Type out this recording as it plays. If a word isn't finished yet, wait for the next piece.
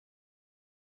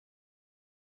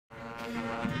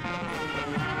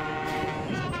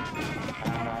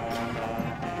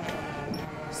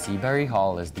Seabury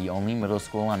Hall is the only middle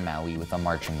school on Maui with a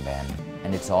marching band,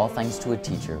 and it's all thanks to a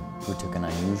teacher who took an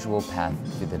unusual path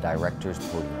through the director's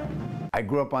podium. I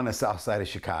grew up on the south side of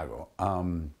Chicago,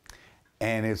 and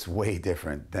it's way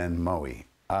different than Maui.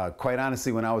 Quite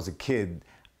honestly, when I was a kid,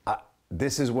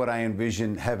 this is what I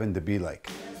envisioned heaven to be like.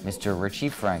 Mr. Richie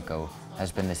Franco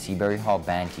has been the Seabury Hall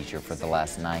band teacher for the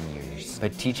last 9 years,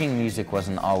 but teaching music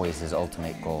wasn't always his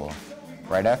ultimate goal.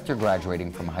 Right after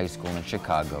graduating from high school in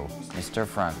Chicago, Mr.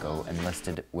 Franco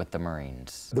enlisted with the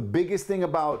Marines. The biggest thing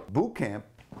about boot camp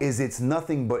is it's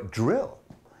nothing but drill.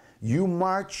 You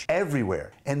march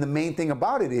everywhere, and the main thing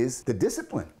about it is the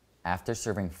discipline. After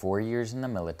serving 4 years in the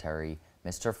military,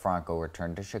 Mr. Franco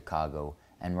returned to Chicago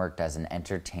and worked as an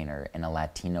entertainer in a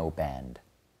Latino band.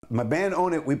 My band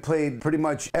Own It, we played pretty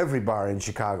much every bar in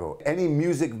Chicago. Any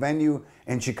music venue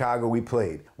in Chicago we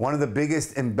played. One of the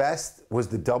biggest and best was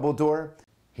the Double Door.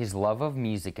 His love of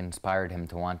music inspired him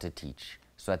to want to teach,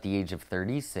 so at the age of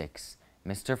 36,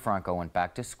 Mr. Franco went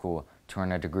back to school to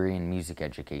earn a degree in music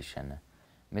education.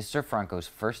 Mr. Franco's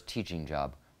first teaching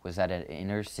job was at an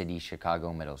inner-city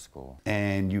Chicago middle school.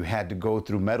 And you had to go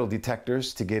through metal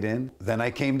detectors to get in. Then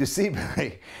I came to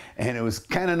Seabury, and it was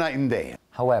kind of night and day.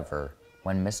 However,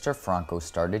 when Mr. Franco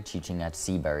started teaching at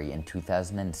Seabury in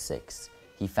 2006,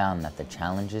 he found that the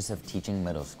challenges of teaching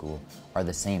middle school are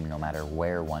the same no matter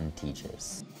where one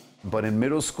teaches. But in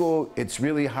middle school, it's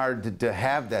really hard to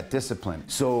have that discipline.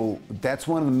 So that's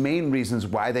one of the main reasons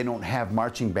why they don't have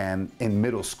marching band in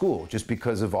middle school, just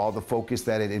because of all the focus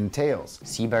that it entails.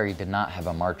 Seabury did not have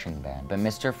a marching band, but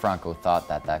Mr. Franco thought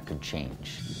that that could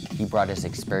change. He brought his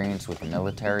experience with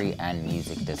military and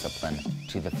music discipline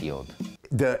to the field.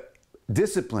 The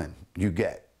discipline you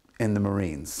get in the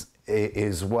Marines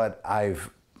is what I've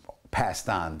passed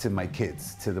on to my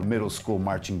kids, to the middle school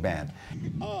marching band.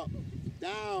 Up,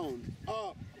 down,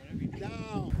 up,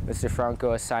 down. Mr.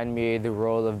 Franco assigned me the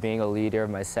role of being a leader of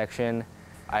my section.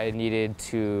 I needed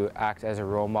to act as a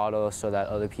role model so that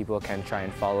other people can try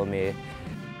and follow me.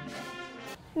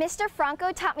 Mr.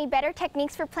 Franco taught me better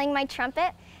techniques for playing my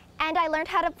trumpet, and I learned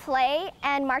how to play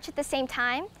and march at the same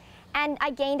time, and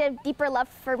I gained a deeper love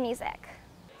for music.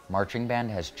 Marching band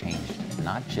has changed,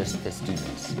 not just the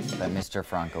students, but Mr.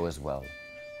 Franco as well.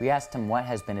 We asked him what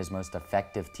has been his most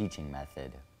effective teaching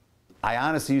method. I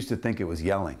honestly used to think it was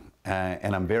yelling,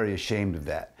 and I'm very ashamed of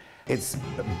that. It's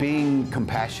being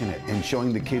compassionate and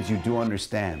showing the kids you do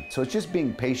understand. So it's just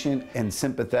being patient and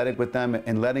sympathetic with them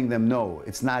and letting them know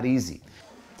it's not easy.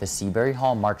 The Seabury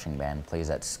Hall Marching Band plays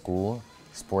at school,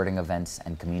 sporting events,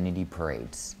 and community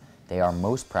parades. They are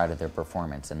most proud of their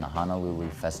performance in the Honolulu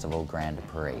Festival Grand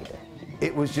Parade.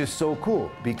 It was just so cool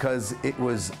because it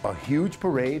was a huge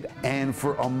parade, and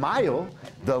for a mile,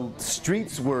 the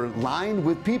streets were lined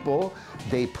with people.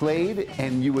 They played,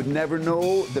 and you would never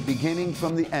know the beginning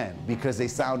from the end because they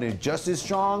sounded just as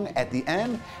strong at the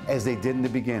end as they did in the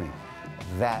beginning.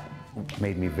 That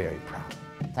made me very proud.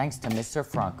 Thanks to Mr.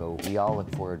 Franco, we all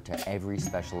look forward to every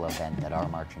special event that our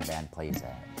marching band plays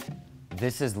at.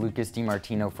 This is Lucas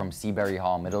DiMartino from Seabury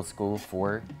Hall Middle School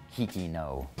for HIKI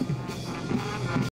No.